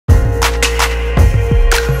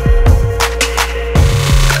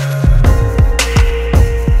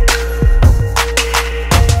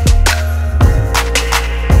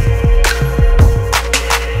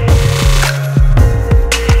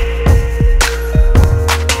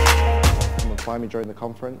me during the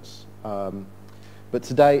conference. But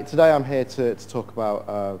today I'm here to talk about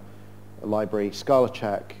a library,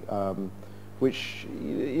 ScalaCheck, which,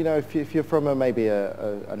 you know, if you're from maybe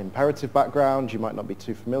an imperative background, you might not be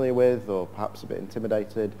too familiar with, or perhaps a bit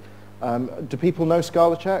intimidated. Do people know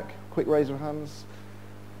ScalaCheck? Quick raise of hands.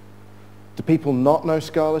 Do people not know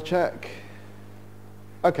ScalaCheck?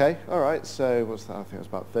 Okay, all right, so what's that? I think it was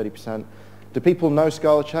about 30%. Do people know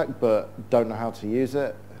ScalaCheck but don't know how to use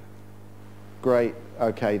it? Great,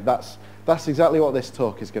 okay, that's exactly what this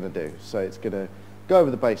talk is going to do. So it's going to go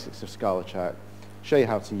over the basics of ScalaCheck, show you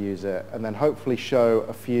how to use it, and then hopefully show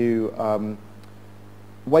a few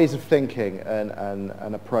ways of thinking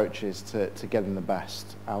and approaches to getting the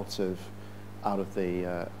best out of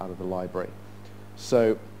the library.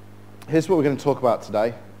 So here's what we're going to talk about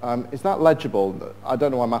today. Is that legible? I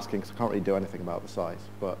don't know why I'm asking because I can't really do anything about the size,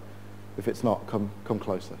 but if it's not, come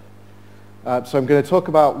closer. So I'm going to talk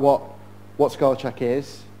about what ScalaCheck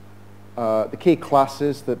is, the key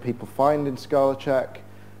classes that people find in ScalaCheck,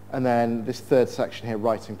 and then this third section here,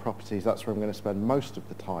 writing properties. That's where I'm going to spend most of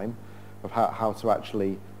the time of how to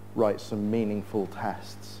actually write some meaningful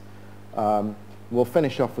tests. We'll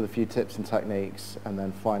finish off with a few tips and techniques, and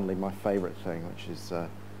then finally my favorite thing, which is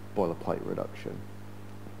boilerplate reduction.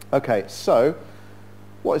 Okay, so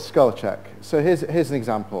what is ScalaCheck? So here's an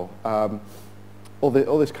example. All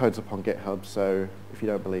this code's up on GitHub, so if you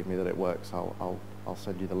don't believe me that it works, I'll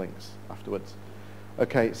send you the links afterwards.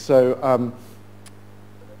 Okay, so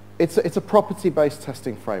it's a property-based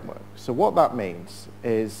testing framework. So what that means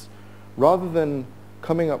is, rather than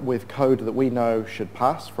coming up with code that we know should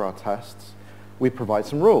pass for our tests, we provide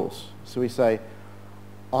some rules. So we say,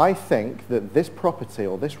 I think that this property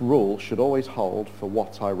or this rule should always hold for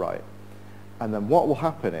what I write. And then what will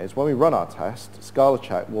happen is, when we run our test,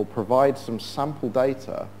 ScalaCheck will provide some sample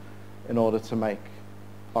data in order to make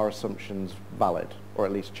our assumptions valid, or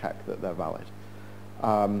at least check that they're valid.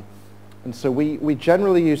 And so we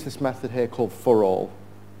generally use this method here called for all.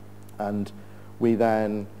 And we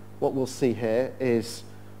then, what we'll see here is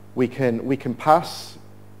we can pass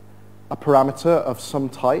a parameter of some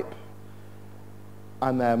type,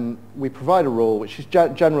 and then we provide a rule which is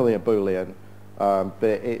generally a Boolean, but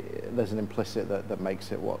there's an implicit that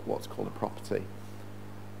makes it what's called a property.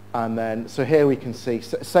 And then, so here we can see,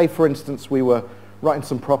 say for instance we were writing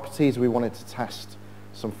some properties, we wanted to test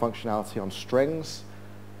some functionality on strings,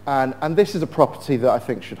 and this is a property that I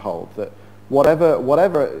think should hold, that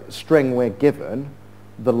whatever string we're given,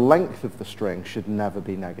 the length of the string should never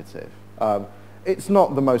be negative. It's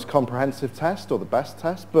not the most comprehensive test or the best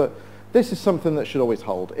test, but this is something that should always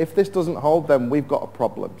hold. If this doesn't hold, then we've got a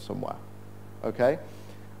problem somewhere. Okay?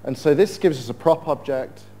 And so this gives us a prop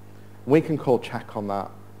object. We can call check on that,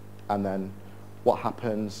 and then what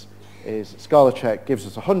happens is ScalaCheck gives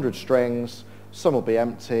us 100 strings. Some will be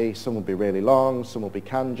empty, some will be really long, some will be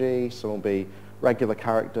kanji, some will be regular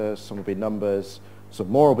characters, some will be numbers, some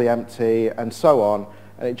more will be empty, and so on.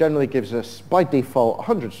 And it generally gives us, by default,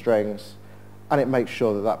 100 strings, and it makes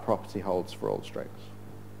sure that that property holds for all the strings.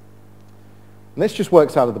 And this just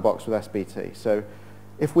works out of the box with SBT. So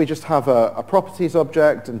if we just have a properties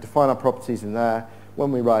object and define our properties in there,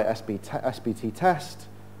 when we write SBT test,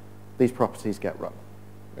 these properties get run.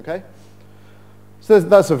 Okay? So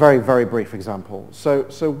that's a very, very brief example. So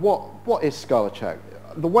what is ScalaCheck?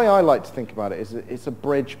 The way I like to think about it is it's a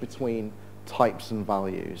bridge between types and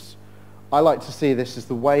values. I like to see this as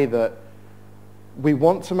the way that we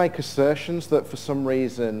want to make assertions that for some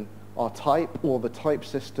reason our type or the type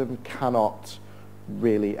system cannot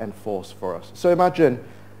really enforce for us. So imagine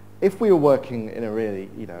if we were working in a really,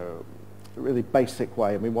 really basic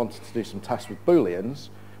way and we wanted to do some tests with Booleans,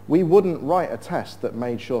 we wouldn't write a test that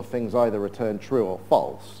made sure things either return true or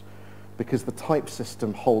false, because the type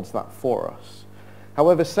system holds that for us.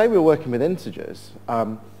 However, say we're working with integers,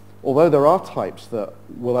 although there are types that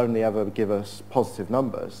will only ever give us positive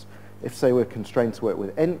numbers, if say we're constrained to work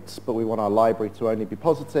with ints, but we want our library to only be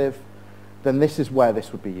positive, then this is where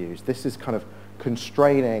this would be used. This is kind of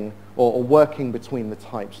constraining or working between the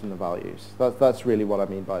types and the values. That's really what I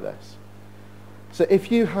mean by this. So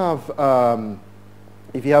if you have a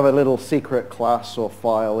little secret class or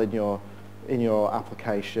file in your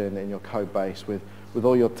application, in your code base with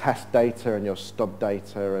all your test data and your stub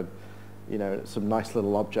data and some nice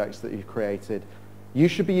little objects that you've created, you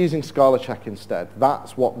should be using ScalaCheck instead.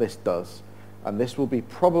 That's what this does. And this will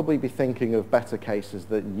probably be thinking of better cases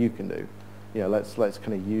that you can do. Let's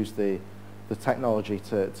kind of use the technology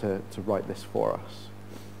to write this for us.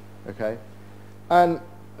 Okay? And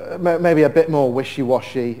maybe a bit more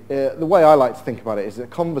wishy-washy. The way I like to think about it is a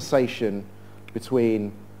conversation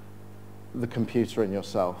between the computer and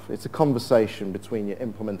yourself. It's a conversation between your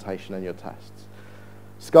implementation and your tests.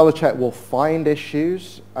 ScalaCheck will find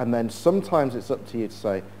issues, and then sometimes it's up to you to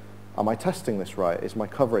say, am I testing this right? Is my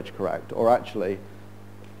coverage correct? Or actually,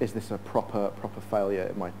 is this a proper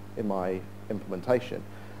failure in my implementation?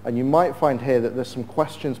 And you might find here that there's some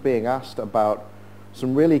questions being asked about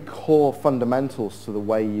some really core fundamentals to the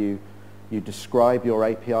way you describe your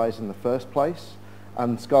APIs in the first place.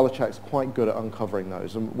 And ScalaCheck's quite good at uncovering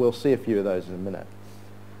those, and we'll see a few of those in a minute.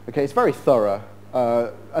 Okay, it's very thorough,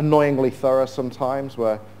 annoyingly thorough sometimes,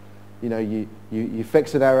 where you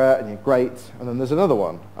fix an error and you're great, and then there's another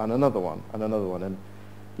one, and another one, and another one, and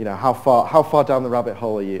how far down the rabbit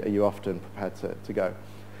hole are you often prepared to go?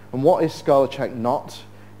 And what is ScalaCheck not?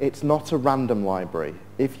 It's not a random library.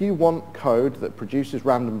 If you want code that produces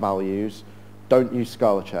random values, don't use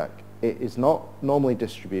ScalaCheck. It is not normally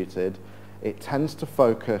distributed. It tends to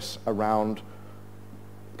focus around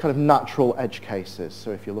kind of natural edge cases. So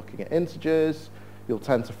if you're looking at integers, you'll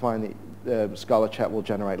tend to find that ScalaCheck will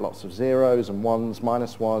generate lots of zeros and ones,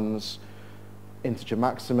 minus ones, integer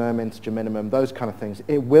maximum, integer minimum, those kind of things.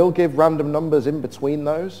 It will give random numbers in between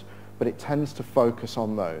those, but it tends to focus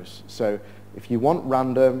on those. So if you want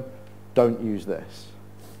random, don't use this.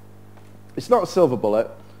 It's not a silver bullet.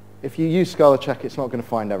 If you use ScalaCheck, it's not going to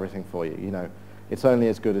find everything for you. It's only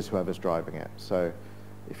as good as whoever's driving it. So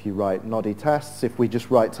if you write noddy tests, if we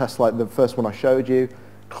just write tests like the first one I showed you,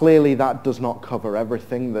 clearly that does not cover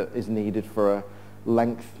everything that is needed for a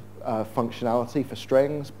length functionality for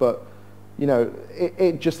strings, but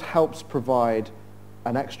it just helps provide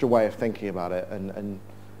an extra way of thinking about it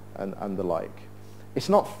and the like. It's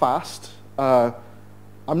not fast. I'm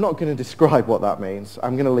not going to describe what that means.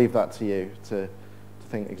 I'm going to leave that to you to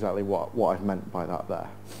think exactly what I've meant by that there.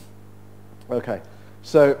 Okay,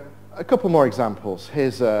 so a couple more examples.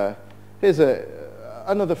 Here's another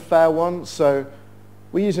fair one. So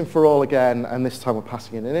we're using for all again, and this time we're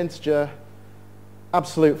passing in an integer.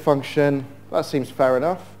 Absolute function, that seems fair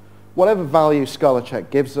enough. Whatever value ScalaCheck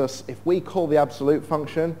gives us, if we call the absolute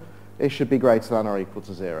function, it should be greater than or equal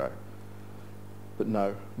to 0. But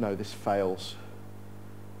no, this fails.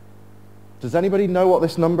 Does anybody know what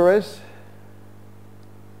this number is?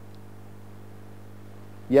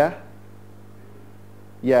 Yeah?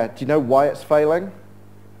 Yeah, do you know why it's failing?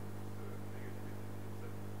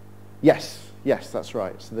 Yes, that's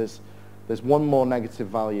right. So there's one more negative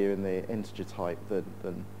value in the integer type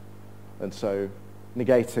and so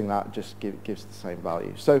negating that just gives the same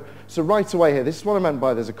value. So right away here, this is what I meant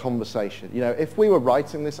by there's a conversation. If we were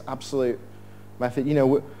writing this absolute method,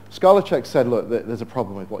 ScalaCheck said, look, there's a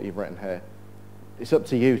problem with what you've written here. It's up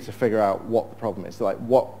to you to figure out what the problem is. Like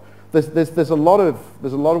there's a lot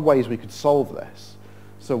of ways we could solve this.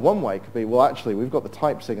 So one way could be, well, actually, we've got the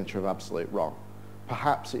type signature of absolute wrong.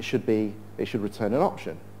 Perhaps it should return an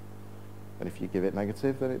option. And if you give it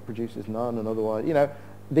negative, then it produces none, and otherwise,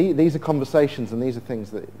 these are conversations, and these are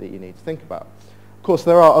things that you need to think about. Of course,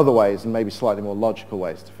 there are other ways, and maybe slightly more logical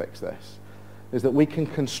ways to fix this, is that we can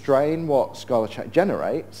constrain what ScalaCheck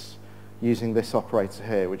generates using this operator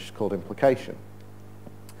here, which is called implication.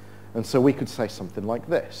 And so we could say something like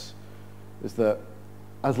this, is that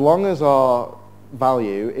as long as our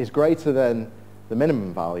value is greater than the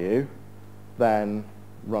minimum value, then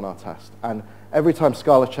run our test. And every time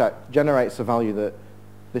ScalaCheck generates a value that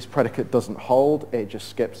this predicate doesn't hold, it just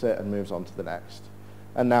skips it and moves on to the next.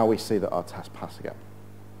 And now we see that our test pass again.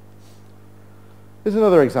 Here's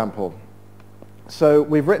another example. So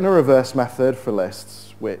we've written a reverse method for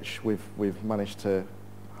lists, which we've managed to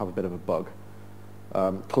have a bit of a bug.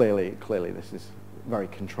 Clearly this is very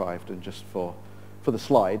contrived and just for the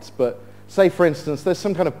slides. But say, for instance, there's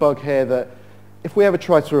some kind of bug here that if we ever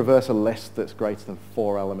try to reverse a list that's greater than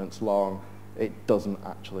 4 elements long, it doesn't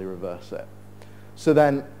actually reverse it. So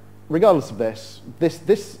then, regardless of this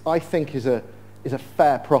I think is a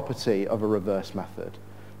fair property of a reverse method.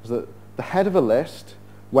 Is that the head of a list,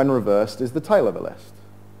 when reversed, is the tail of a list.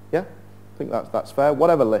 Yeah? I think that's fair.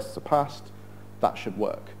 Whatever lists are passed, that should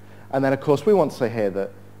work. And then, of course, we want to say here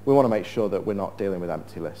that we want to make sure that we're not dealing with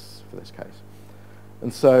empty lists for this case.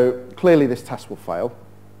 And so, clearly, this test will fail.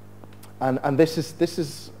 And this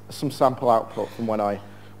is some sample output from when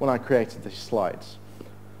I created these slides.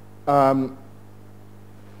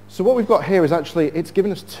 So what we've got here is actually, it's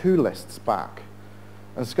given us 2 lists back.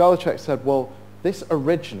 And ScalaCheck said, well, this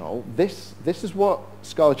original, this is what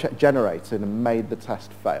ScalaCheck generated and made the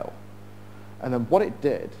test fail. And then what it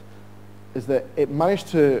did is that it managed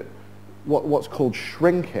to, what's called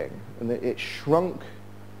shrinking, and it shrunk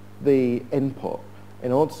the input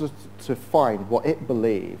in order to find what it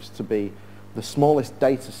believes to be the smallest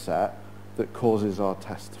data set that causes our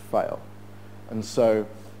test to fail. And so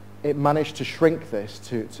it managed to shrink this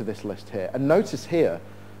to this list here. And notice here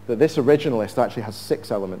that this original list actually has 6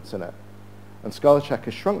 elements in it. And ScalaCheck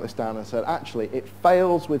has shrunk this down and said, actually, it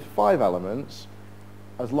fails with 5 elements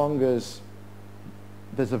as long as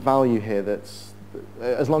there's a value here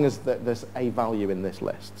as long as there's a value in this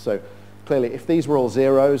list. So clearly, if these were all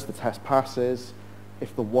zeros, the test passes.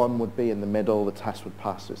 If the 1 would be in the middle, the test would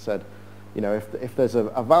pass. So it said, you know, if there's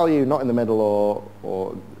a value not in the middle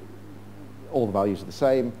or all the values are the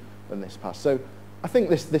same, then this passes. So I think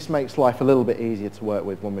this makes life a little bit easier to work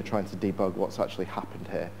with when we're trying to debug what's actually happened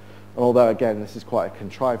here. And although, again, this is quite a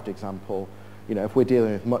contrived example, you know, if we're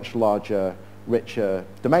dealing with much larger, richer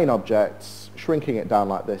domain objects, shrinking it down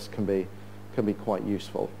like this can be quite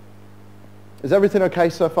useful. Is everything okay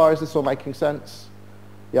so far? Is this all making sense?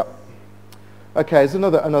 Yep. Okay, there's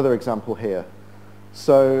another example here.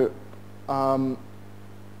 So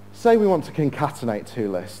say we want to concatenate 2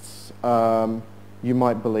 lists. You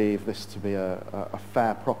might believe this to be a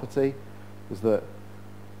fair property, is that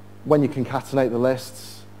when you concatenate the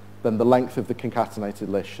lists, then the length of the concatenated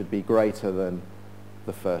list should be greater than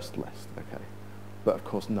the first list. Okay. But of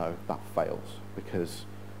course, no, that fails, because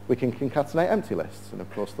we can concatenate empty lists, and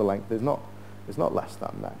of course the length is not less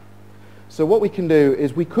than that. So what we can do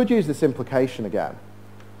is we could use this implication again,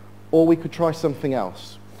 or we could try something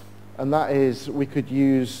else, and that is we could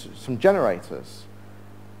use some generators.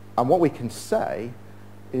 And what we can say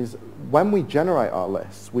is when we generate our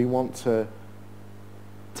lists, we want to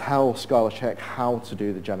tell ScalaCheck how to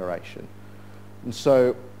do the generation. And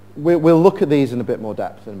so we'll look at these in a bit more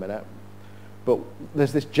depth in a minute. But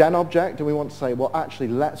there's this gen object, and we want to say, well, actually,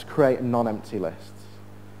 let's create non-empty lists.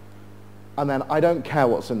 And then I don't care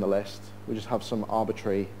what's in the list. We just have some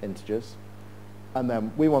arbitrary integers. And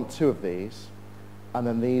then we want 2 of these. And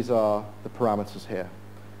then these are the parameters here.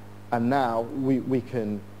 And now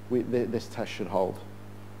this test should hold.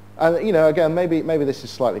 And you know, again, maybe this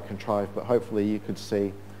is slightly contrived, but hopefully you could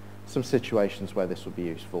see some situations where this would be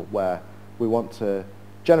useful, where we want to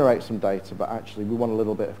generate some data, but actually we want a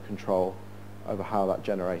little bit of control over how that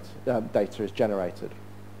data is generated.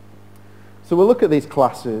 So we'll look at these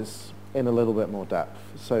classes in a little bit more depth.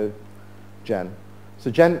 So gen.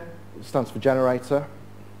 So gen stands for generator.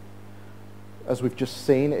 As we've just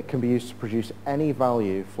seen, it can be used to produce any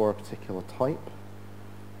value for a particular type,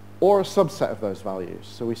 or a subset of those values.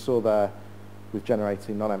 So we saw there, with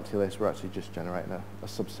generating non-empty lists, we're actually just generating a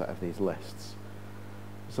subset of these lists.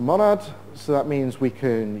 It's a monad, so that means we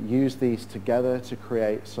can use these together to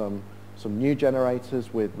create some new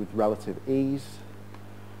generators with relative ease.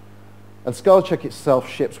 And ScalaCheck itself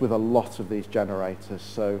ships with a lot of these generators,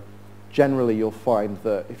 so generally you'll find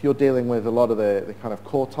that if you're dealing with a lot of the kind of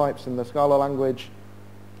core types in the Scala language,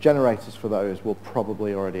 generators for those will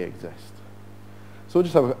probably already exist. So we'll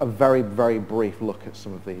just have a very, very brief look at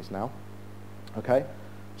some of these now. Okay,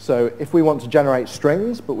 so if we want to generate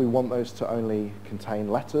strings, but we want those to only contain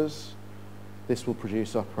letters, this will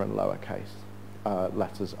produce upper and lowercase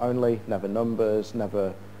letters only, never numbers,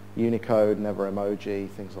 never Unicode, never emoji,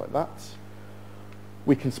 things like that.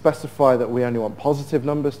 We can specify that we only want positive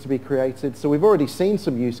numbers to be created. So we've already seen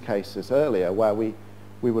some use cases earlier where we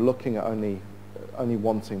were looking at only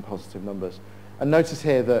wanting positive numbers. And notice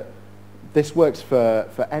here that this works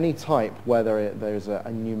for any type where there's a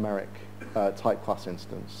numeric type class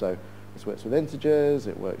instance. So this works with integers,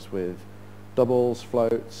 it works with doubles,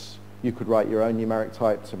 floats. You could write your own numeric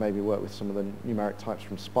type to maybe work with some of the numeric types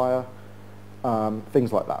from Spire,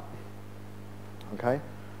 things like that. Okay?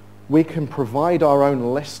 We can provide our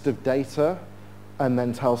own list of data and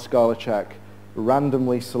then tell ScalaCheck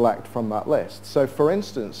randomly select from that list. So for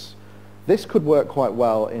instance, this could work quite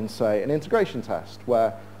well in, say, an integration test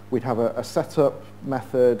where we'd have a setup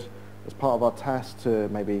method as part of our test to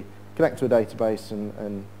maybe connect to a database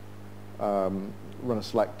and run a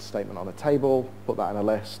select statement on a table, put that in a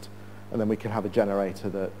list, and then we can have a generator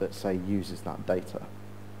that say, uses that data.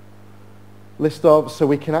 List of, so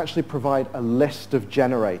we can actually provide a list of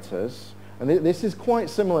generators, and this is quite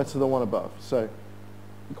similar to the one above, so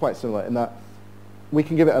quite similar in that we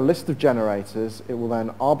can give it a list of generators, it will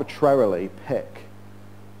then arbitrarily pick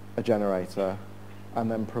a generator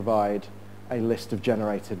and then provide a list of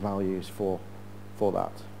generated values for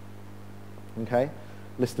that. Okay?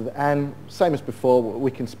 List of n, same as before,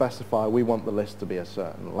 we can specify we want the list to be a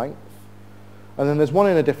certain length. And then there's one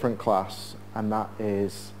in a different class, and that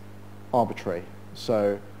is arbitrary.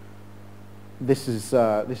 So this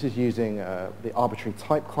is using the arbitrary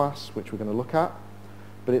type class, which we're going to look at.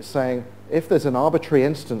 But it's saying if there's an arbitrary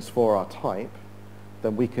instance for our type,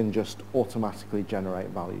 then we can just automatically generate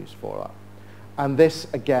values for that. And this,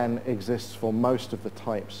 again, exists for most of the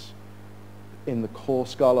types in the core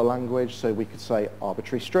Scala language, so we could say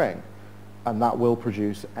arbitrary string, and that will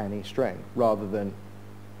produce any string, rather than,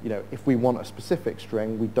 if we want a specific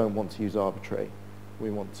string, we don't want to use arbitrary. We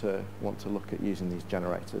want to look at using these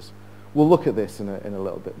generators. We'll look at this in a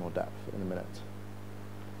little bit more depth in a minute.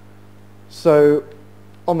 So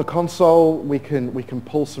on the console, we can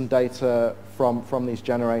pull some data from these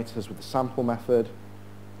generators with the sample method.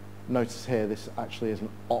 Notice here, this actually is an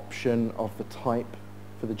option of the type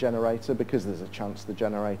for the generator, because there's a chance the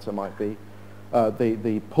generator might be,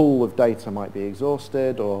 the pool of data might be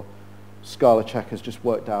exhausted, or ScalaCheck has just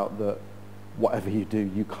worked out that whatever you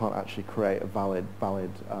do, you can't actually create a valid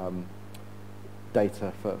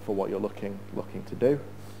data for what you're looking to do.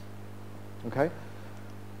 Okay?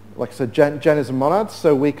 Like I said, Gen is a monad,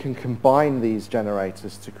 so we can combine these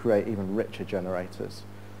generators to create even richer generators.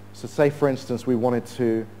 So say, for instance, we wanted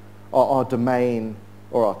to, our domain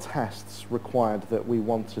or our tests required that we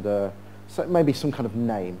wanted maybe some kind of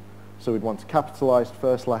name. So we'd want a capitalized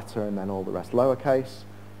first letter and then all the rest lowercase.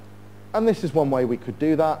 And this is one way we could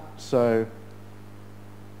do that. So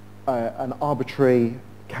an arbitrary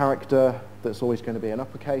character that's always going to be an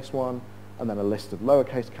uppercase one, and then a list of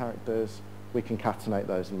lowercase characters. We concatenate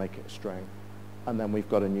those and make it a string. And then we've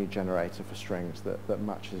got a new generator for strings that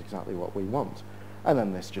matches exactly what we want. And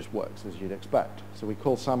then this just works as you'd expect. So we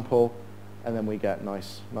call sample, and then we get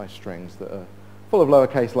nice strings that are full of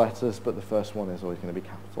lowercase letters, but the first one is always going to be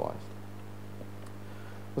capitalized.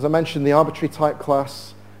 As I mentioned, the arbitrary type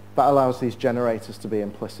class, that allows these generators to be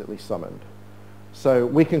implicitly summoned. So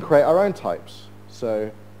we can create our own types.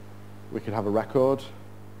 So we could have a record,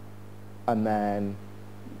 and then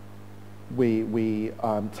we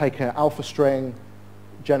take an alpha string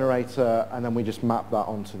generator, and then we just map that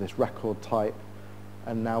onto this record type,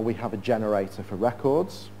 and now we have a generator for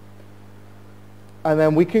records. And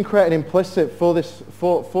then we can create an implicit for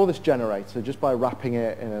this generator just by wrapping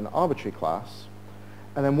it in an arbitrary class.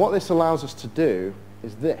 And then what this allows us to do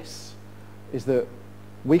is that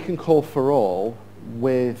we can call for all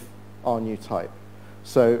with our new type.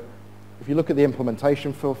 So if you look at the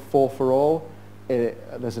implementation for all,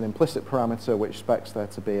 there's an implicit parameter which specs there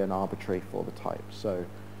to be an arbitrary for the type. So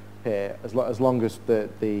here, as long as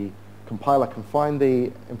the compiler can find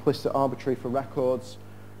the implicit arbitrary for records,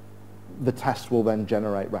 the test will then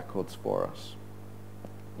generate records for us.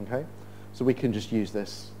 Okay? So we can just use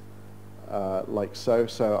this like so.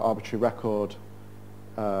 So arbitrary record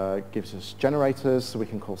gives us generators, so we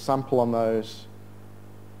can call sample on those.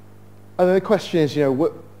 And then the question is,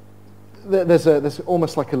 there's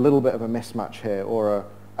almost like a little bit of a mismatch here, or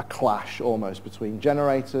a clash almost between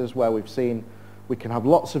generators, where we've seen we can have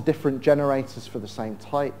lots of different generators for the same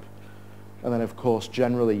type, and then of course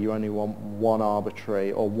generally you only want one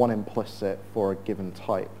arbitrary or one implicit for a given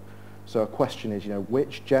type. So a question is,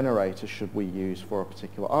 which generator should we use for a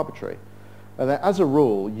particular arbitrary? And then as a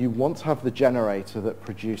rule, you want to have the generator that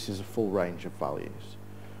produces a full range of values.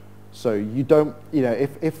 So you don't,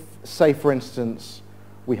 if say for instance,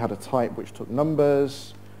 we had a type which took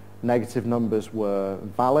numbers, negative numbers were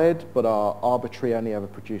valid, but our arbitrary only ever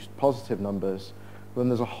produced positive numbers, then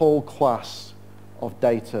there's a whole class of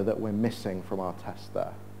data that we're missing from our test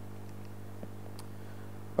there.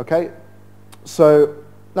 Okay, so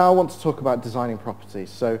now I want to talk about designing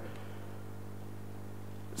properties. So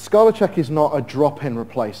ScalaCheck is not a drop-in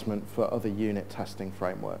replacement for other unit testing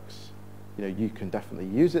frameworks. You can definitely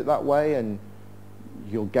use it that way and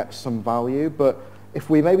you'll get some value, but if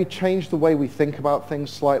we maybe change the way we think about things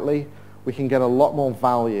slightly, we can get a lot more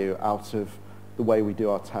value out of the way we do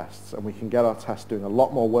our tests, and we can get our tests doing a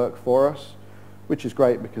lot more work for us, which is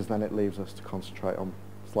great because then it leaves us to concentrate on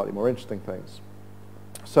slightly more interesting things.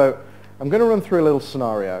 So I'm going to run through a little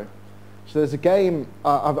scenario. So there's a game,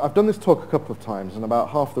 I've done this talk a couple of times, and about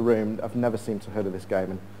half the room have never seemed to have heard of this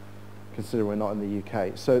game, and considering we're not in the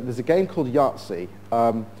UK. So there's a game called Yahtzee,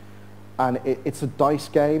 and it's a dice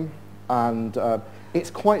game, and it's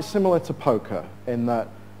quite similar to poker in that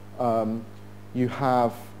you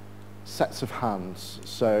have sets of hands.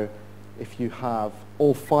 So if you have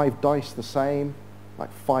all 5 dice the same,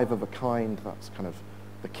 like 5 of a kind, that's kind of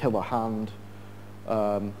the killer hand.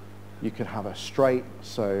 You can have a straight,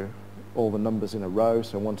 so all the numbers in a row,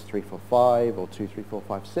 so 1, 2, 3, 4, 5, or 2, 3, 4,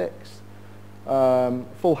 5, 6.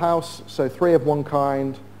 Full house, so 3 of one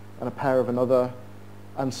kind and a pair of another,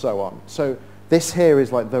 and so on. So this here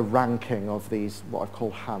is like the ranking of these, what I've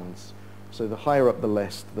called hands. So the higher up the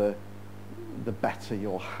list, the better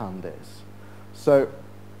your hand is. So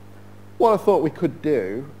what I thought we could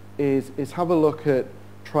do is have a look at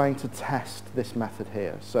trying to test this method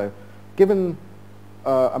here. So given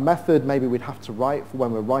a method maybe we'd have to write for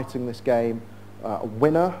when we're writing this game, a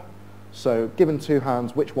winner, So given two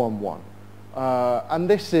hands, which one won? And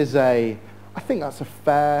this is I think that's a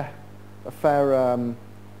fair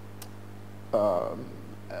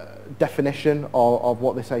definition of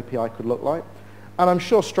what this API could look like. And I'm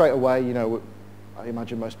sure straight away, you know, I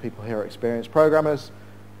imagine most people here are experienced programmers.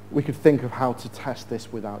 We could think of how to test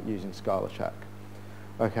this without using ScalaCheck.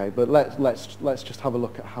 Okay, but let's just have a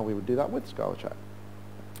look at how we would do that with ScalaCheck.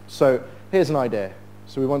 So here's an idea.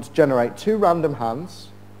 So we want to generate two random hands,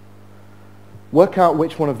 work out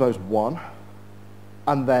which one of those won,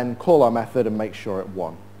 and then call our method and make sure it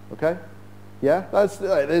won. Okay? Yeah?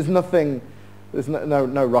 There's nothing, there's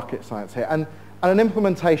no rocket science here. And an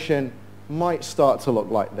implementation might start to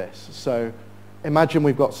look like this. So imagine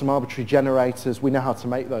we've got some arbitrary generators. We know how to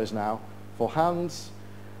make those now for hands.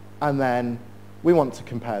 And then we want to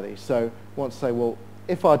compare these. So we want to say, well,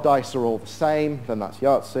 if our dice are all the same, then that's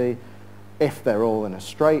Yahtzee. If they're all in a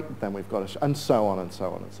straight, then we've got and so on and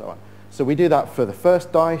so on and so on. So we do that for the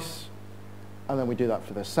first dice, and then we do that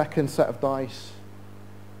for the second set of dice.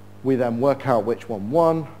 We then work out which one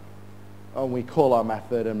won, and we call our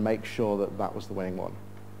method and make sure that that was the winning one.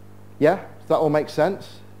 Yeah? Does that all make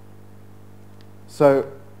sense?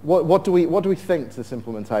 So what do we think to this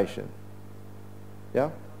implementation? Yeah?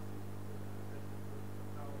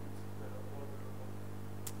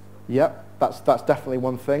 Yep, that's definitely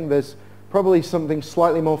one thing. There's probably something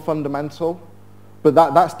slightly more fundamental, but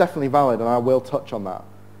that's definitely valid, and I will touch on that.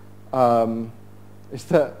 Is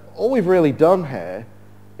that all we've really done here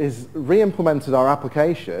is re-implemented our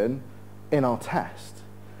application in our test.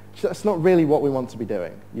 That's not really what we want to be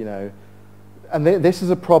doing, you know. And this is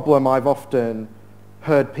a problem I've often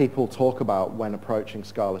heard people talk about when approaching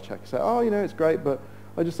ScalaCheck. Say, oh, you know, it's great, but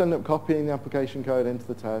I just end up copying the application code into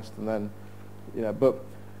the test, and then, you know, but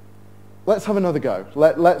let's have another go.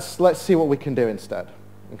 Let's see what we can do instead.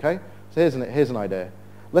 Okay? So here's an idea.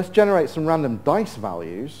 Let's generate some random dice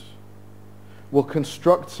values. We'll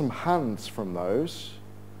construct some hands from those,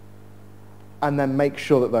 and then make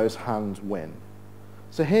sure that those hands win.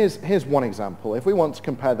 So here's one example. If we want to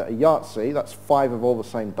compare that a Yahtzee, that's 5 of all the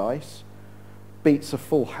same dice, beats a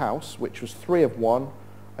full house, which was 3 of one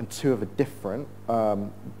and 2 of a different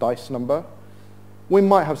dice number, we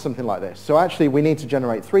might have something like this. So actually, we need to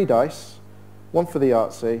generate 3 dice, 1 for the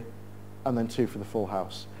Yahtzee, and then 2 for the full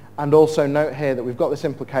house. And also note here that we've got this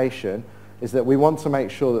implication, is that we want to make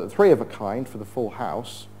sure that the 3 of a kind for the full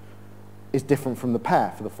house is different from the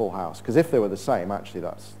pair for the full house. Because if they were the same, actually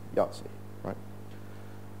that's Yahtzee, right?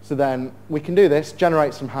 So then we can do this,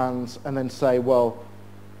 generate some hands, and then say, well,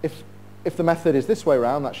 if the method is this way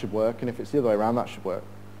around, that should work, and if it's the other way around, that should work.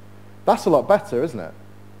 That's a lot better, isn't it?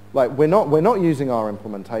 Like, we're not using our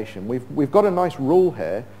implementation. We've got a nice rule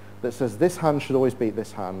here that says this hand should always beat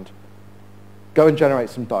this hand. Go and generate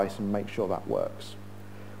some dice and make sure that works.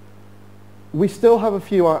 We still have a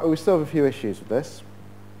few issues with this.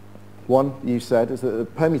 One, you said, is that the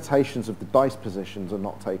permutations of the dice positions are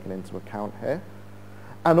not taken into account here.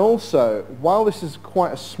 And also, while this is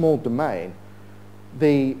quite a small domain,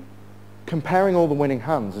 the comparing all the winning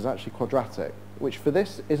hands is actually quadratic, which for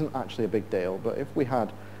this isn't actually a big deal. But if we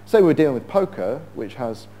had, say we were dealing with poker, which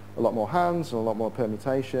has a lot more hands and a lot more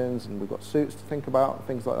permutations, and we've got suits to think about, and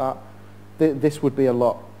things like that, this would be a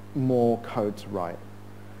lot more code to write.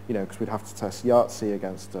 You know, because we'd have to test Yahtzee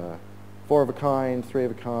against 4 of a kind, 3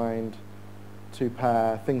 of a kind, 2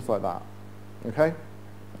 pair, things like that. Okay?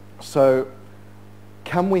 So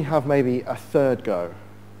can we have maybe a third go?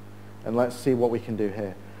 And let's see what we can do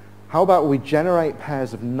here. How about we generate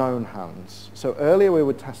pairs of known hands? So earlier we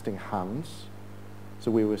were testing hands. So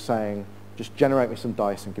we were saying, just generate me some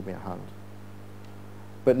dice and give me a hand.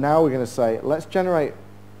 But now we're going to say, let's generate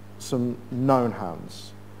some known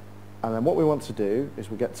hands. And then what we want to do is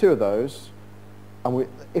we get 2 of those, and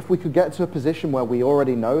if we could get to a position where we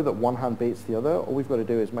already know that one hand beats the other, all we've got to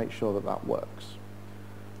do is make sure that that works.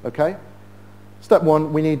 Okay? Step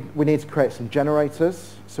 1, we need to create some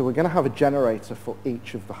generators. So we're going to have a generator for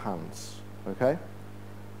each of the hands. Okay?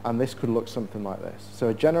 And this could look something like this. So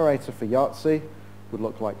a generator for Yahtzee would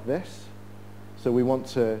look like this. So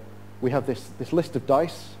we have this list of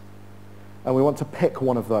dice, and we want to pick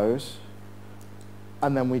one of those,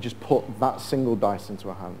 and then we just put that single dice into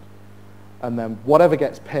a hand. And then whatever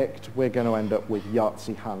gets picked, we're going to end up with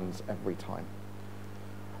Yahtzee hands every time.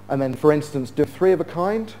 And then, for instance, do 3 of a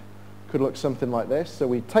kind could look something like this. So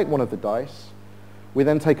we take one of the dice. We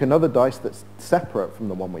then take another dice that's separate from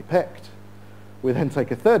the one we picked. We then take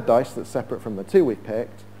a third dice that's separate from the 2 we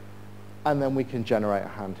picked. And then we can generate a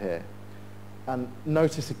hand here. And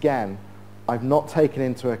notice again, I've not taken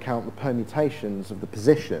into account the permutations of the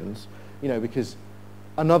positions, you know, because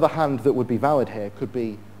another hand that would be valid here could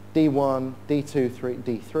be D1, D2,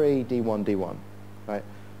 D3, D1, D1, right?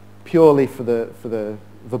 Purely for the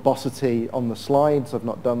verbosity on the slides, I've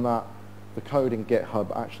not done that. The code in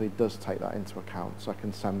GitHub actually does take that into account, so I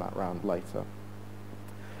can send that round later.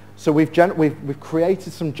 So we've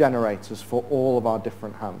created some generators for all of our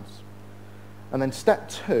different hands. And then step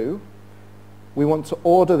 2, we want to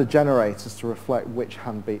order the generators to reflect which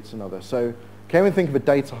hand beats another. So can we think of a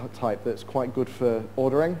data type that's quite good for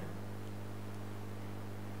ordering?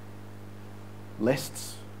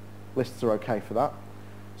 Lists. Lists are okay for that.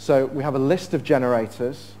 So we have a list of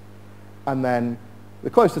generators, and then the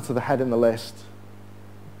closer to the head in the list,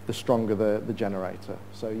 the stronger the generator.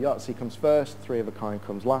 So Yahtzee comes first, 3 of a kind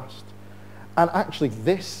comes last. And actually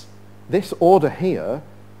this order here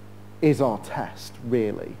is our test,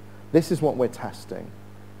 really. This is what we're testing.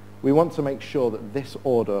 We want to make sure that this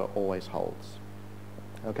order always holds.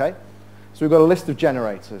 Okay? So we've got a list of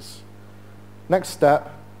generators. Next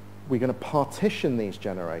step, we're going to partition these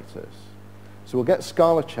generators. So we'll get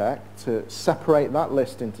ScalaCheck to separate that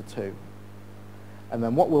list into 2. And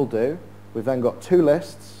then what we'll do, we've then got 2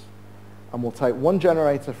 lists, and we'll take one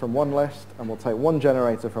generator from one list, and we'll take one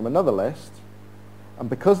generator from another list. And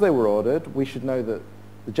because they were ordered, we should know that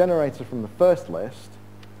the generator from the first list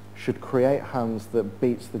should create hands that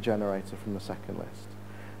beats the generator from the second list.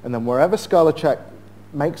 And then wherever ScalaCheck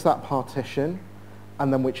makes that partition,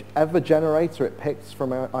 and then whichever generator it picks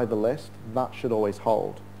from either list, that should always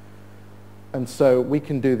hold. And so we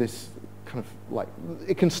can do this kind of like,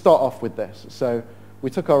 it can start off with this. So we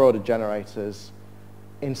took our ordered generators.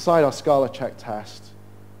 Inside our ScalaCheck test,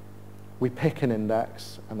 we pick an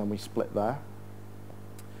index, and then we split there.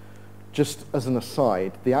 Just as an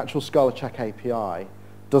aside, the actual ScalaCheck API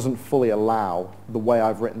doesn't fully allow the way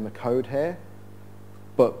I've written the code here.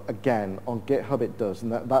 But again, on GitHub it does,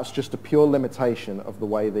 and that's just a pure limitation of the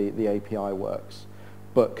way the API works.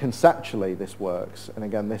 But conceptually this works, and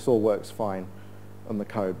again, this all works fine on the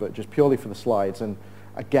code, but just purely for the slides. And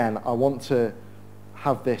again, I want to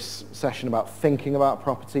have this session about thinking about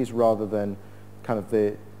properties rather than kind of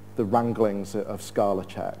the wranglings of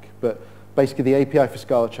ScalaCheck. But basically the API for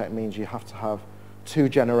ScalaCheck means you have to have 2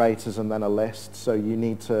 generators and then a list, so you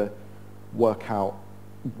need to work out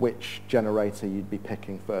which generator you'd be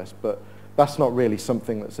picking first. But that's not really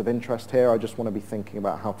something that's of interest here. I just want to be thinking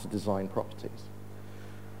about how to design properties.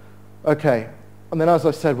 Okay, and then as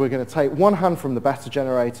I said, we're going to take one hand from the better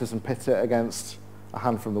generators and pit it against a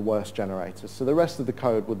hand from the worst generators. So the rest of the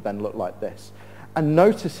code would then look like this. And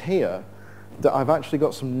notice here that I've actually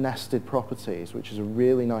got some nested properties, which is a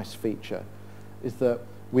really nice feature, is that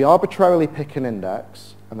we arbitrarily pick an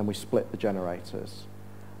index, and then we split the generators.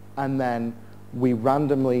 And then we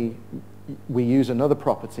randomly, we use another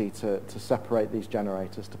property to separate these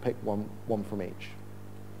generators, to pick one from each.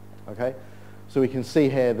 Okay? So we can see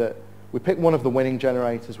here that we pick one of the winning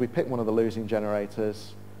generators, we pick one of the losing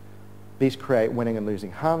generators. These create winning and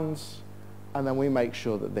losing hands, and then we make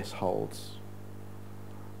sure that this holds.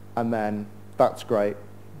 And then that's great.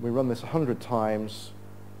 We run this 100 times,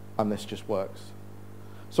 and this just works.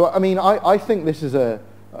 So I mean, I think this is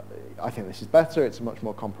better. It's a much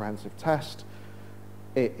more comprehensive test.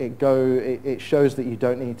 It shows that you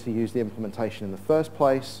don't need to use the implementation in the first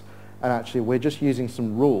place, and actually we're just using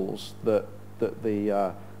some rules that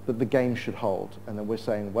the game should hold, and then we're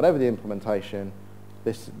saying whatever the implementation,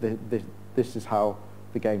 this is how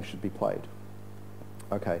the game should be played.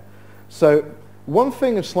 Okay, so one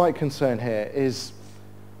thing of slight concern here is,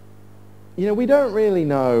 you know, we don't really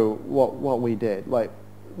know what we did. Like,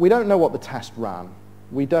 we don't know what the test ran.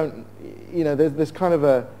 We don't, you know, there's kind of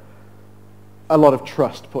a lot of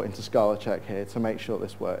trust put into ScalaCheck here to make sure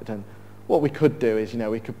this worked. And what we could do is, you know,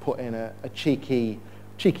 we could put in a cheeky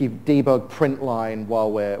debug print line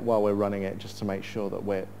while we're running it, just to make sure that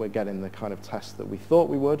we're getting the kind of test that we thought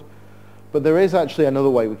we would. But there is actually another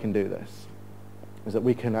way we can do this, is that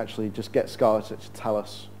we can actually just get ScalaCheck to tell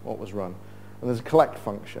us what was run. And there's a collect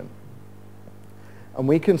function. And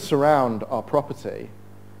we can surround our property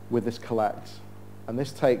with this collect. And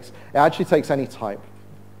this it actually takes any type,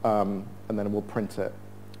 and then we'll print it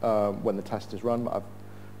when the test is run. But I've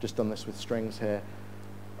just done this with strings here.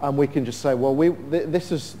 And we can just say, well,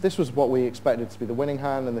 this was what we expected to be the winning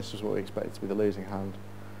hand, and this was what we expected to be the losing hand.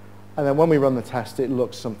 And then when we run the test, it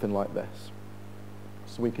looks something like this.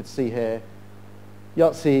 So we could see here,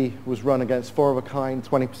 Yahtzee was run against 4 of a kind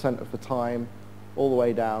 20% of the time, all the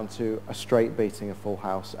way down to a straight beating a full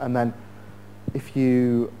house. And then if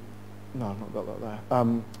you, no, I've not got that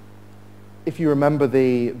there. If you remember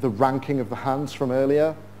the ranking of the hands from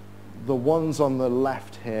earlier, the ones on the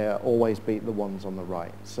left here always beat the ones on the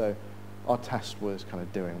right. So our test was kind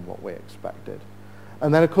of doing what we expected.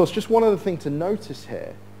 And then, of course, just one other thing to notice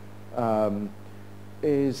here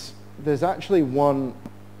is there's actually one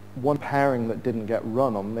pairing that didn't get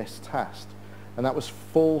run on this test, and that was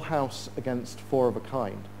full house against 4 of a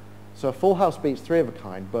kind. So a full house beats 3 of a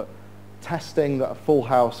kind, but testing that a full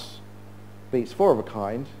house beats 4 of a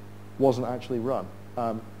kind wasn't actually run.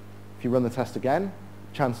 If you run the test again,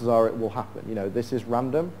 chances are it will happen. You know, this is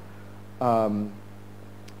random. And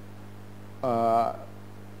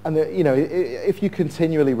you know, if you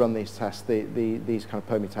continually run these tests, these kind of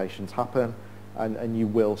permutations happen, and you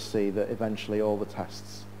will see that eventually all the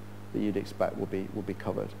tests that you'd expect will be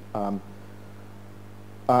covered.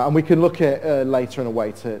 And we can look at later in a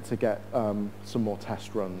way to get some more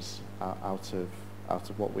test runs out of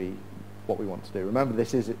what we want to do. Remember,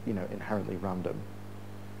 this is, you know, inherently random.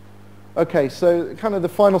 Okay, so kind of the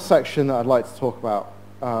final section that I'd like to talk about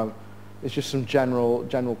is just some general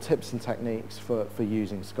tips and techniques for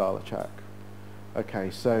using ScalaCheck.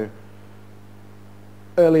 Okay, so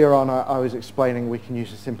earlier on I was explaining we can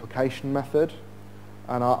use this implication method,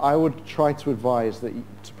 and I would try to advise that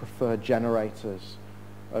to prefer generators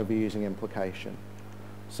over using implication.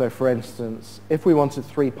 So for instance, if we wanted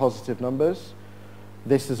 3 positive numbers,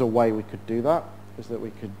 this is a way we could do that, is that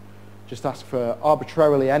we could just ask for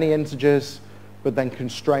arbitrarily any integers, but then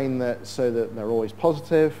constrain that so that they're always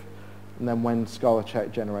positive, and then when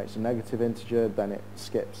ScalaCheck generates a negative integer, then it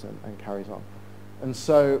skips and carries on. And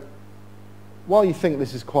so while you think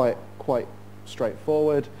this is quite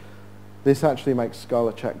straightforward, this actually makes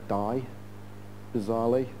ScalaCheck die,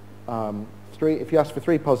 bizarrely. If you ask for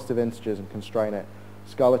 3 positive integers and constrain it,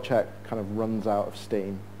 ScalaCheck kind of runs out of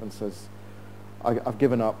steam and says, I've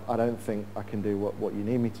given up, I don't think I can do what you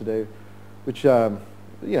need me to do, which, you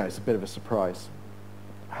know, is a bit of a surprise.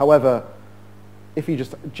 However, if you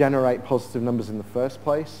just generate positive numbers in the first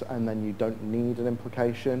place and then you don't need an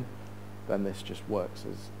implication, then this just works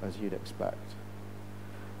as you'd expect.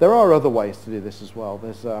 There are other ways to do this as well.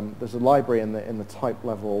 There's a library in the type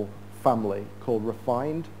level family called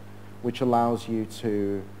Refined, which allows you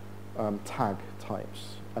to tag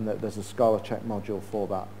types, and there's a ScalaCheck module for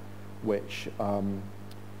that, which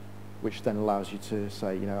then allows you to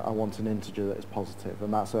say, you know, I want an integer that is positive,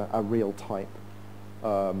 and that's a real type.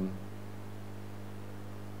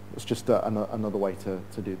 It's just another way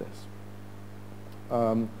to do this.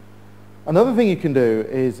 Another thing you can do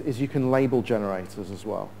is you can label generators as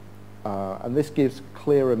well. And this gives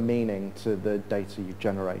clearer meaning to the data you've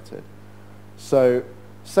generated. So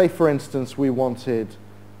say, for instance, we wanted,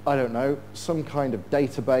 I don't know, some kind of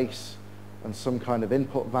database and some kind of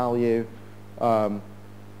input value.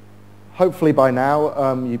 Hopefully by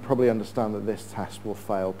now you probably understand that this test will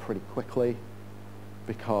fail pretty quickly,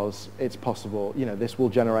 because it's possible, you know, this will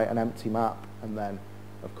generate an empty map, and then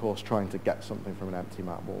of course trying to get something from an empty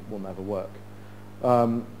map will never work.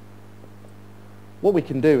 What we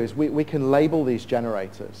can do is we can label these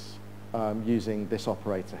generators using this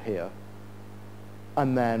operator here,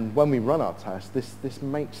 and then when we run our test, this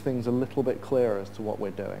makes things a little bit clearer as to what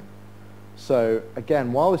we're doing. So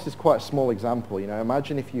again, while this is quite a small example, you know,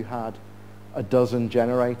 imagine if you had a dozen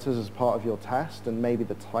generators as part of your test, and maybe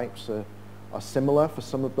the types are similar for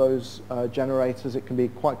some of those generators. It can be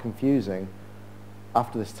quite confusing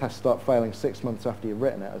after this test starts failing 6 months after you've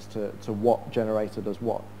written it as to what generator does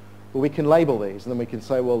what. But we can label these, and then we can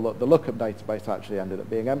say, well, look, the lookup database actually ended up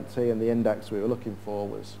being empty, and the index we were looking for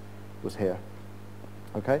was here.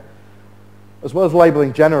 Okay? As well as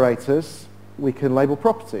labeling generators, we can label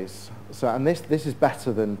properties. So, and this is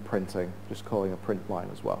better than printing, just calling a print line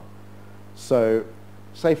as well. So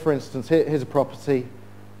say, for instance, here's a property,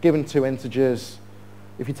 given 2 integers.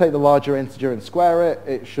 If you take the larger integer and square it,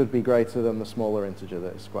 it should be greater than the smaller integer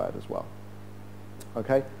that is squared as well.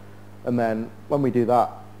 Okay? And then when we do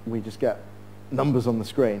that, we just get numbers on the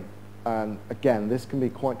screen. And again, this can be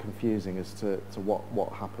quite confusing as to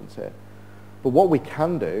what happens here. But what we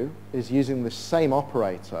can do is, using the same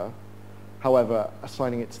operator, however,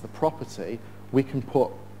 assigning it to the property, we can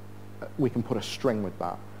put a string with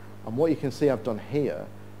that. And what you can see I've done here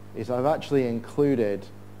is I've actually included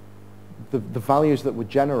the values that were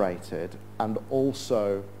generated, and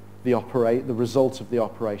also the result of the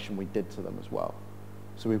operation we did to them as well.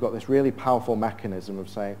 So we've got this really powerful mechanism of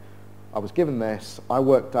saying, I was given this, I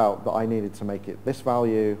worked out that I needed to make it this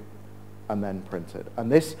value, and then print it.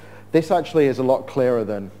 And this actually is a lot clearer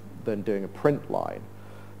than doing a print line,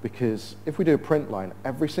 because if we do a print line,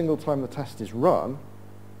 every single time the test is run,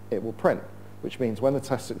 it will print, which means when the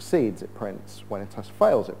test succeeds, it prints. When a test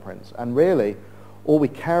fails, it prints. And really, all we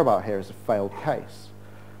care about here is a failed case.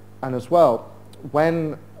 And as well,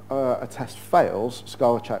 when a test fails,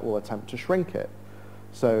 ScalaCheck will attempt to shrink it.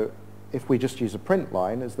 So if we just use a print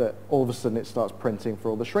line is that all of a sudden it starts printing for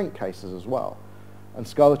all the shrink cases as well. And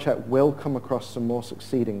ScalaCheck will come across some more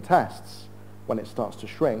succeeding tests when it starts to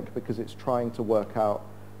shrink because it's trying to work out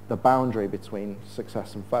the boundary between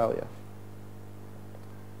success and failure.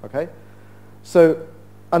 Okay? So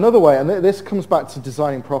another way, and this comes back to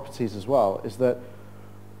designing properties as well, is that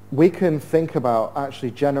we can think about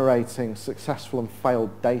actually generating successful and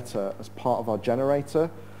failed data as part of our generator.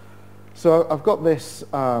 So I've got this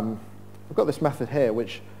method here,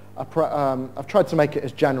 which I've tried to make it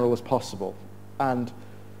as general as possible. And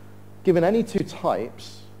given any two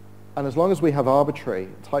types, and as long as we have arbitrary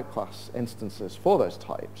typeclass instances for those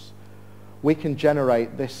types, we can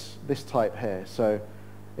generate this type here. So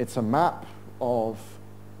it's a map of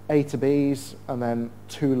A to B's and then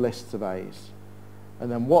two lists of A's.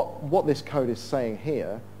 And then what this code is saying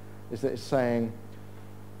here is that it's saying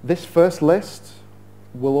this first list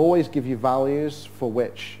will always give you values for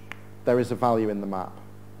which there is a value in the map.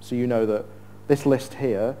 So you know that this list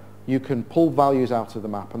here, you can pull values out of the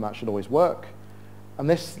map and that should always work. And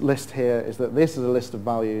this list here is that this is a list of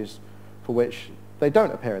values for which they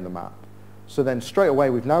don't appear in the map. So then straight away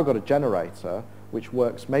we've now got a generator which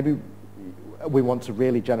works. Maybe we want to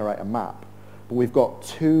really generate a map, but we've got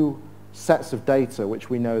two sets of data which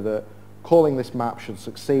we know that calling this map should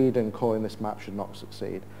succeed and calling this map should not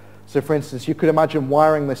succeed. So for instance, you could imagine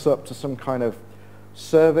wiring this up to some kind of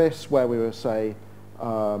service where we were, say,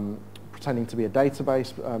 pretending to be a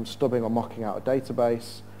database, stubbing or mocking out a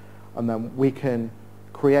database, and then we can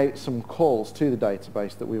create some calls to the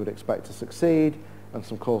database that we would expect to succeed and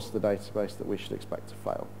some calls to the database that we should expect to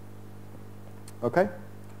fail. Okay?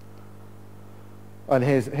 And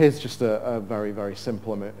here's just a very, very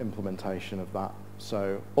simple implementation of that.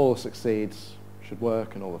 So all the succeeds should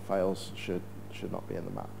work and all the fails should not be in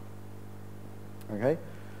the map. Okay?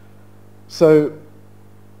 So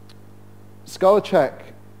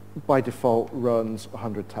ScalaCheck by default runs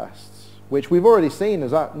 100 tests, which we've already seen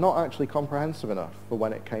is not actually comprehensive enough for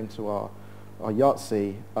when it came to our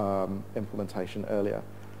Yahtzee implementation earlier.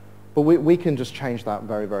 But we can just change that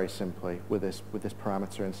very, very simply with this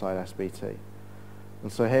parameter inside SBT.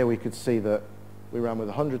 And so here we could see that we ran with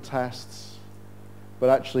 100 tests, but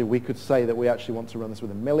actually we could say that we actually want to run this with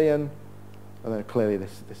 1 million, and then clearly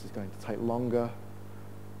this is going to take longer.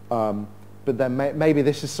 But then maybe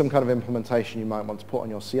this is some kind of implementation you might want to put on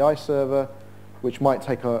your CI server, which might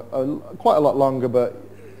take quite a lot longer, but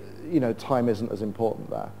time isn't as important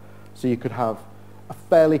there. So you could have a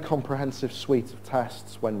fairly comprehensive suite of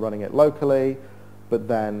tests when running it locally, but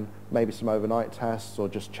then maybe some overnight tests or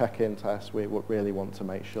just check-in tests. We really want to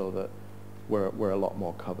make sure that we're a lot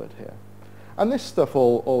more covered here. And this stuff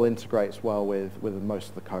all integrates well with most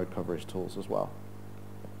of the code coverage tools as well.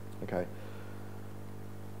 Okay.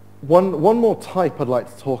 One more type I'd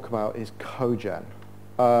like to talk about is Cogen.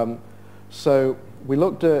 So we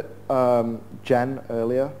looked at Gen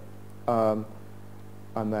earlier, and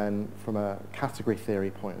then from a category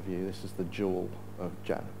theory point of view, this is the jewel of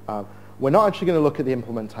Gen. We're not actually going to look at the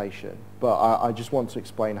implementation, but I just want to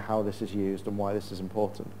explain how this is used and why this is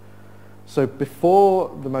important. So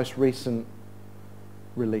before the most recent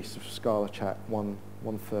release of ScalaCheck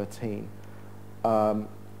 1.13,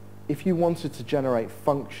 if you wanted to generate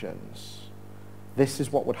functions, this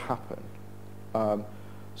is what would happen.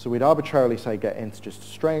 So we'd arbitrarily say get integers to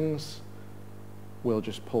strings. We'll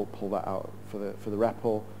just pull that out for the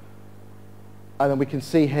REPL. And then we can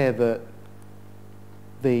see here that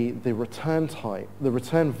the return type, the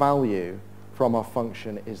return value from our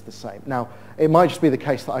function is the same. Now, it might just be the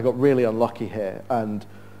case that I got really unlucky here, and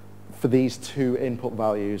for these two input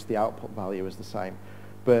values, the output value is the same.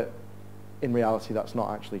 But in reality, that's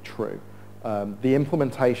not actually true. The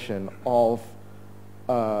implementation of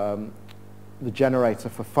the generator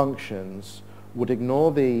for functions would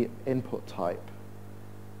ignore the input type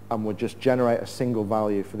and would just generate a single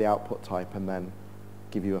value for the output type and then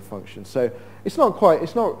give you a function. So it's not great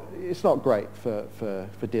for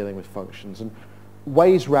dealing with functions. And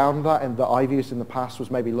ways around that and that I've used in the past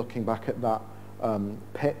was maybe looking back at that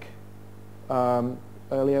pick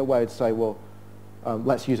earlier, where I'd say, well,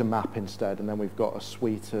 let's use a map instead, and then we've got a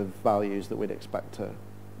suite of values that we'd expect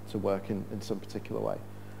to work in some particular way.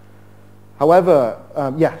 However,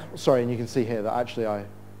 and you can see here that actually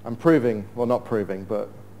I'm proving, well not proving, but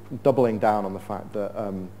doubling down on the fact that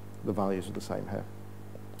the values are the same here.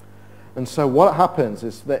 And so what happens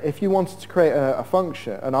is that if you wanted to create a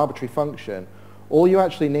function, an arbitrary function, all you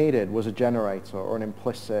actually needed was a generator or an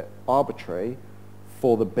implicit arbitrary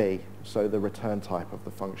for the B, so the return type of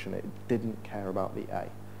the function. It didn't care about the A.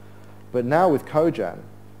 But now with Cogen,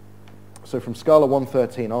 so from Scala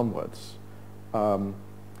 1.13 onwards,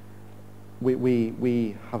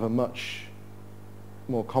 we have a much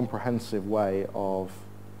more comprehensive way of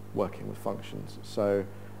working with functions. So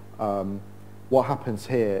what happens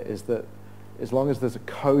here is that as long as there's a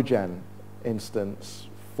Cogen instance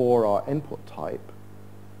for our input type,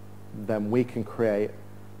 then we can create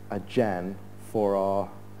a gen for our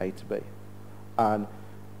A to B. And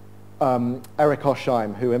Eric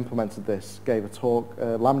Osheim, who implemented this, gave a talk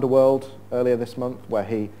at Lambda World earlier this month where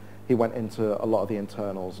he went into a lot of the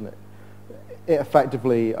internals, and it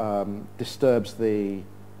effectively disturbs the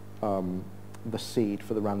seed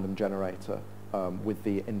for the random generator with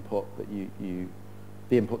the input that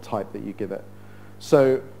the input type that you give it.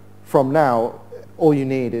 So from now, all you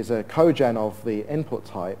need is a cogen of the input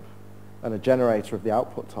type and a generator of the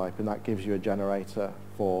output type, and that gives you a generator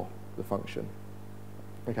for the function.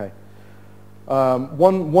 Okay.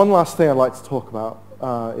 One last thing I'd like to talk about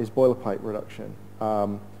is boilerplate reduction,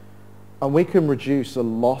 and we can reduce a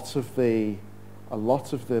lot of the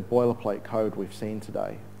boilerplate code we've seen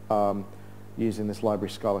today using this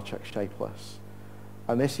library ScalaCheck shapeless,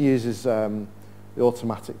 and this uses the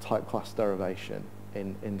automatic typeclass derivation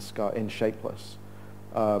in shapeless.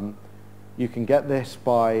 You can get this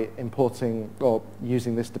by importing or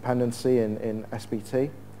using this dependency in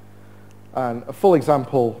SBT. And a full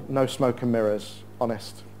example, no smoke and mirrors,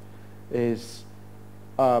 honest, is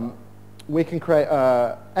we can create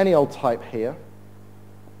any old type here,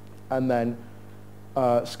 and then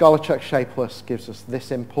ScalaCheck shapeless gives us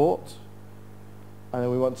this import, and then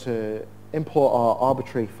we want to import our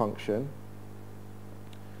arbitrary function,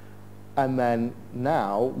 and then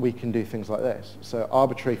now we can do things like this. So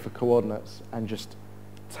arbitrary for coordinates, and just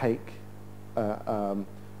take an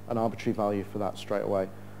arbitrary value for that straight away.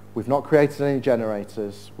 We've not created any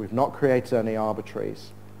generators, we've not created any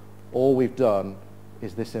arbitraries. All we've done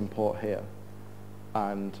is this import here,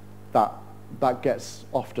 and that gets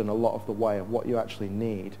often a lot of the way of what you actually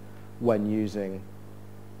need when using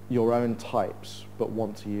your own types but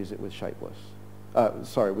want to use it with shapeless.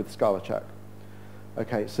 With ScalaCheck.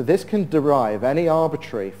 Okay, so this can derive any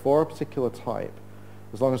arbitrary for a particular type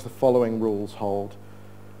as long as the following rules hold.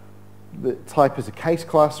 The type is a case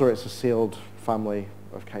class or it's a sealed family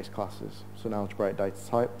of case classes, so an algebraic data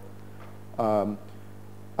type. And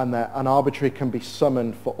that an arbitrary can be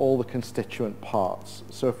summoned for all the constituent parts.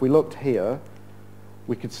 So if we looked here,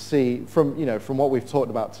 we could see from what we've talked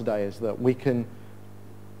about today is that we can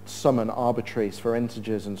summon arbitraries for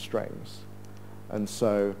integers and strings. And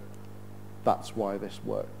so that's why this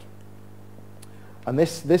worked. And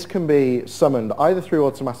this can be summoned either through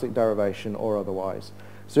automatic derivation or otherwise.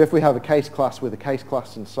 So if we have a case class with a case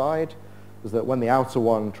class inside, is that when the outer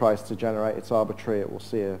one tries to generate its arbitrary, it will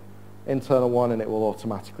see an internal one and it will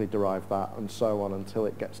automatically derive that, and so on until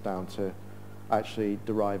it gets down to actually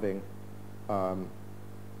deriving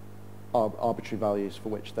arbitrary values for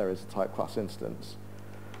which there is a type class instance.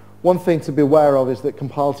 One thing to be aware of is that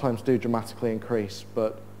compile times do dramatically increase,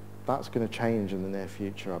 but that's going to change in the near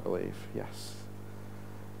future, I believe. Yes.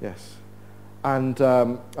 Yes. And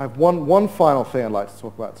I have one final thing I'd like to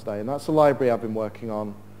talk about today, and that's a library I've been working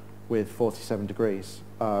on with 47 degrees.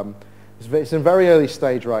 It's in a very early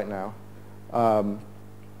stage right now,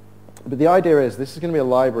 but the idea is this is going to be a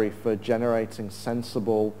library for generating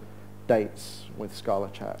sensible dates with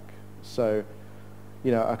ScalaCheck. So,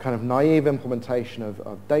 a kind of naive implementation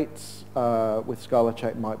of dates with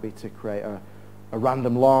ScalaCheck might be to create a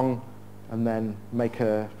random long and then make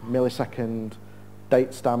a millisecond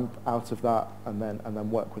date stamp out of that and then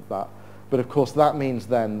work with that. But of course that means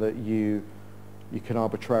then that you can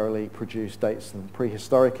arbitrarily produce dates in the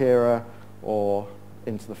prehistoric era or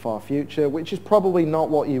into the far future, which is probably not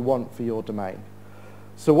what you want for your domain.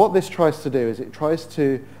 So what this tries to do is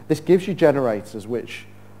this gives you generators which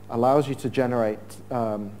allows you to generate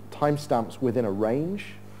timestamps within a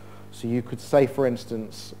range. So you could say, for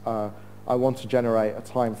instance, I want to generate a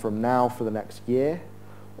time from now for the next year,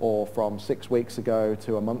 or from 6 weeks ago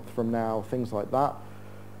to a month from now, things like that.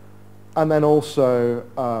 And then also,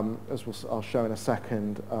 as I'll show in a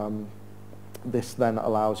second, this then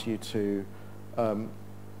allows you to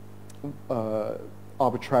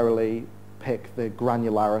arbitrarily pick the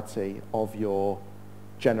granularity of your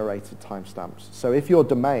generated timestamps. So if your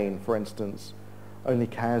domain, for instance, only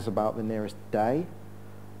cares about the nearest day,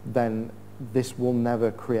 then this will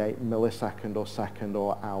never create millisecond or second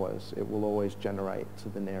or hours. It will always generate to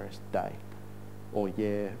the nearest day or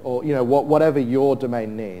year, or whatever your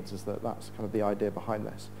domain needs. That's kind of the idea behind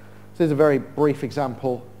this. So here's a very brief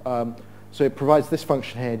example. So it provides this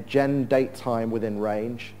function here, gen date time within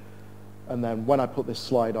range, and then when I put this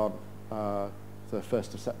slide on the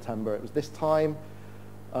 1st of September, it was this time,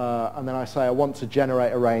 and then I say I want to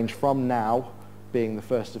generate a range from now, being the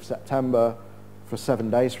 1st of September, for 7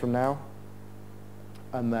 days from now.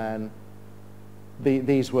 And then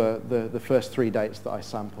these were the first 3 dates that I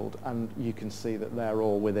sampled, and you can see that they're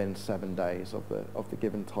all within 7 days of the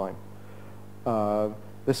given time.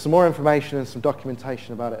 There's some more information and some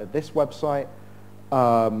documentation about it at this website.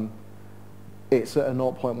 It's a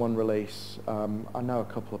 0.1 release. I know a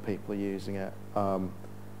couple of people are using it.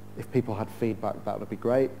 If people had feedback, that would be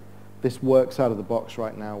great. This works out of the box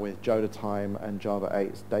right now with JodaTime and Java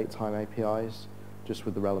 8's datetime APIs, just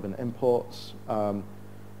with the relevant imports.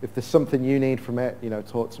 If there's something you need from it,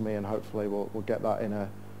 talk to me, and hopefully we'll get that in a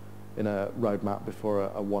roadmap before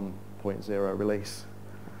a 1.0 release.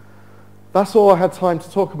 That's all I had time to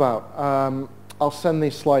talk about. I'll send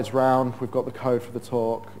these slides round. We've got the code for the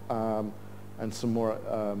talk and some more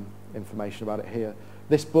information about it here.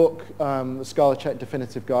 This book, the ScalaCheck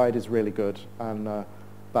Definitive Guide, is really good, and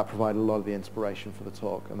that provided a lot of the inspiration for the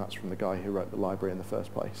talk, and that's from the guy who wrote the library in the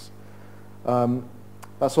first place.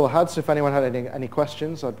 That's all I had, so if anyone had any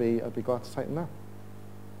questions, I'd be glad to take them now.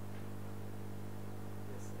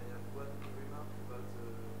 Yes, I have one remark about the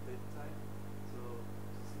date time. So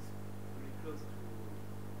this is really close to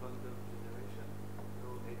random generation, no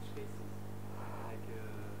edge cases.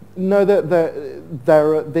 No,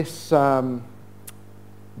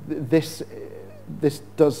 this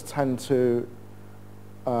does tend to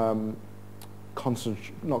not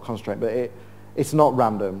concentrate, but it's not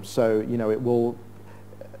random. So it will,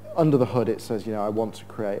 under the hood it says I want to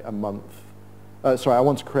create a month. I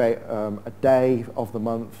want to create a day of the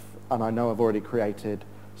month, and I know I've already created,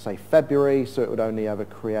 say, February, so it would only ever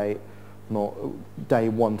create not day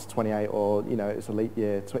 1 to 28, or it's a leap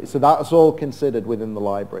year. So that's all considered within the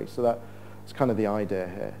library. So that's kind of the idea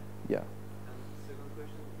here. Yeah. And the second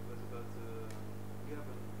question was about we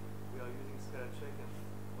are using ScalaCheck, and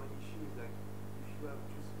one issue is like if you have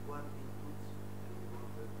just one input and you want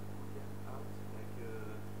a boolean out,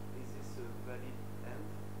 is this a valid end?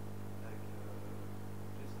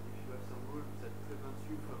 Just if you have some rules that prevent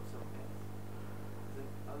you from some ends, then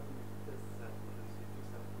how do you test that? Because you just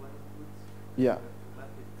have one input. Yeah. To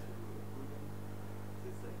map it to a boolean. So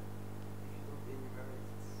it's like if you don't enumerate,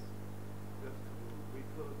 you have to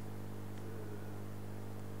recode the.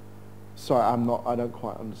 Sorry, I don't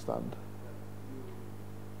quite understand.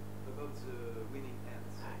 About the winning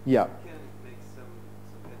ends. Yeah. You can make some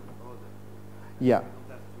kind of order. Yeah. You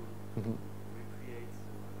don't have to recreate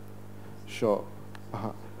Sure. the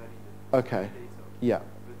validator. Okay. Validator. Yeah.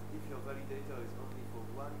 But if your validator is only for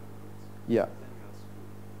one input, Yeah. then you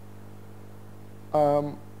are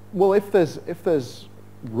screwed. Well, if there's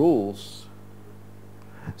rules.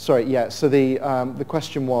 Sorry. Yeah. So the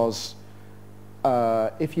question was,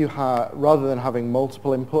 if you rather than having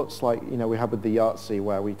multiple inputs, like we had with the Yahtzee,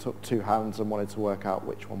 where we took 2 hands and wanted to work out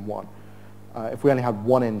which one won. If we only had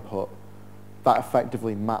one input, that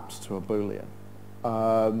effectively maps to a boolean.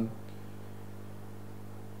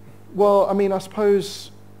 Well, I mean, I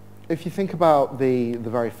suppose if you think about the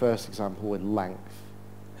very first example with length,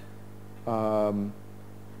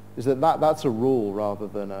 is that's a rule rather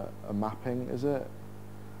than a mapping, is it?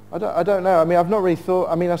 I don't know. I mean, I've not really thought.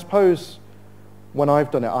 I mean, I suppose when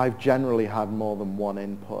I've done it, I've generally had more than one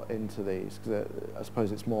input into these, because I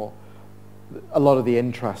suppose it's more a lot of the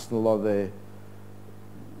interest and a lot of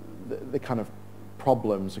the kind of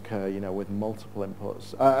problems occur, with multiple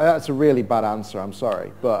inputs. That's a really bad answer. I'm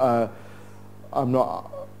sorry, but I'm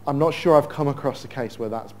not sure I've come across a case where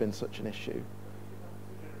that's been such an issue.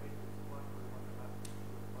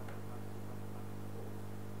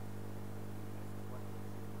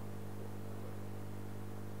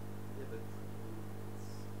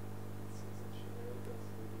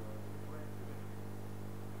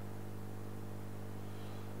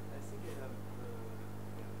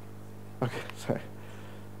 Okay, sorry.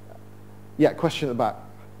 Yeah, question at the back.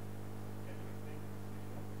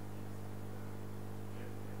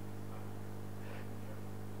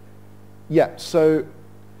 Yeah, so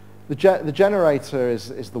the generator is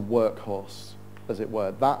the workhorse, as it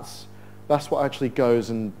were. That's what actually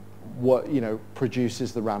goes and what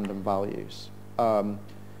produces the random values.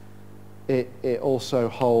 It also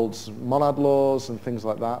holds monad laws and things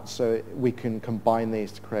like that, so we can combine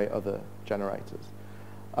these to create other generators.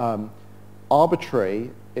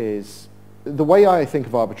 Arbitrary is, the way I think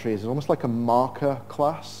of arbitrary is almost like a marker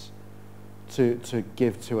class to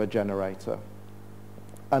give to a generator.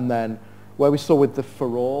 And then where we saw with the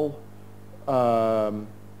for all,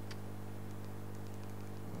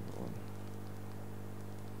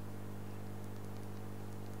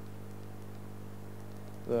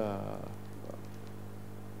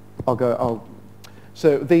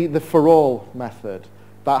 So the for all method,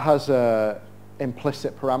 that has a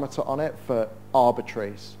implicit parameter on it for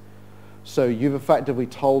arbitraries. So you've effectively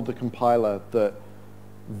told the compiler that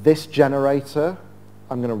this generator,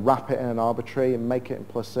 I'm going to wrap it in an arbitrary and make it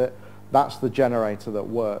implicit. That's the generator that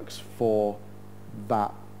works for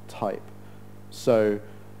that type. So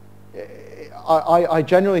I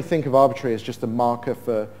generally think of arbitrary as just a marker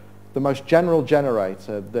for the most general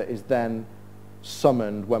generator that is then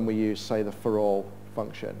summoned when we use, say, the for all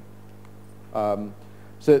function.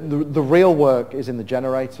 So the real work is in the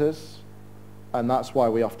generators, and that's why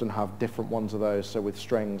we often have different ones of those. So with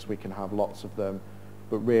strings, we can have lots of them,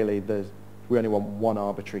 but really we only want one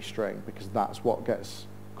arbitrary string because that's what gets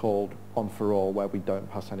called on for all, where we don't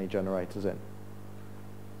pass any generators in.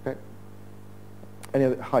 Okay. Any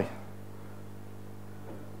other? Hi. When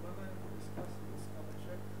I'm discussing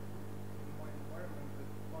ScalaCheck in my environment,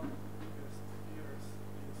 one of the biggest fears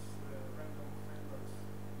is random failures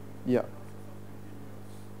in Yeah. process of continuous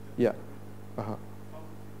Yeah. delivery. Uh-huh. How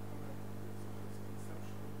would you comment on this? Is it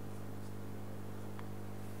conceptual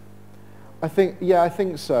misunderstanding? I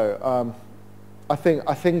think so.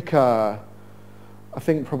 I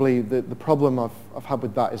think probably the problem I've had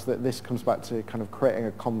with that is that this comes back to kind of creating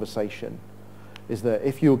a conversation. Is that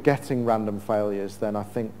if you're getting random failures, then I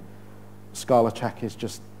think ScalaCheck is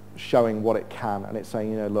just showing what it can, and it's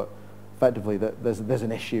saying, look, effectively that there's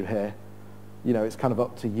an issue here. It's kind of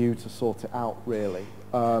up to you to sort it out, really.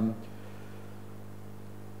 I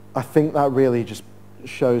think that really just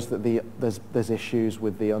shows that there's issues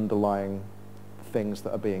with the underlying things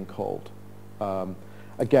that are being called.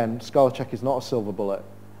 Again, ScalaCheck is not a silver bullet.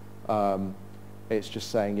 It's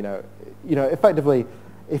just saying, effectively,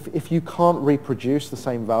 if you can't reproduce the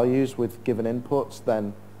same values with given inputs,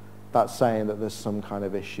 then that's saying that there's some kind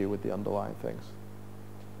of issue with the underlying things.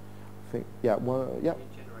 I think, yeah, well, yeah. It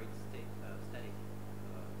generates static data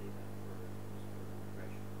for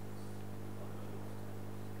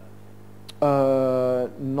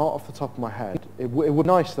regression. Not off the top of my head. It would be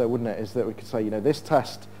nice though, wouldn't it? Is that we could say, this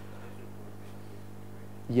test.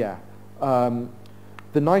 Yeah. The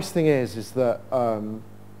nice thing is that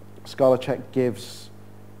ScalaCheck gives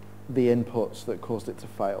the inputs that caused it to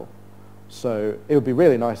fail. So it would be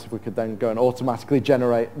really nice if we could then go and automatically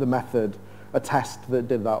generate the method, a test that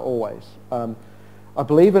did that always. I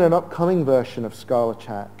believe in an upcoming version of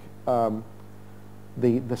ScalaCheck,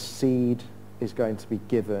 the seed is going to be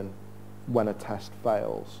given when a test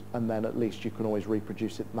fails, and then at least you can always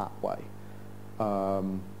reproduce it that way.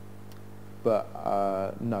 But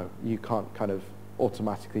no, you can't kind of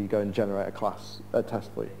automatically go and generate a test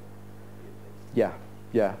for you.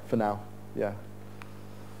 Yeah, for now, yeah.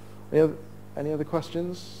 Any other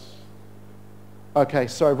questions? Okay,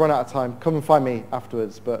 sorry, I've run out of time. Come and find me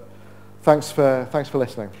afterwards, but thanks for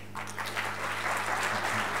listening.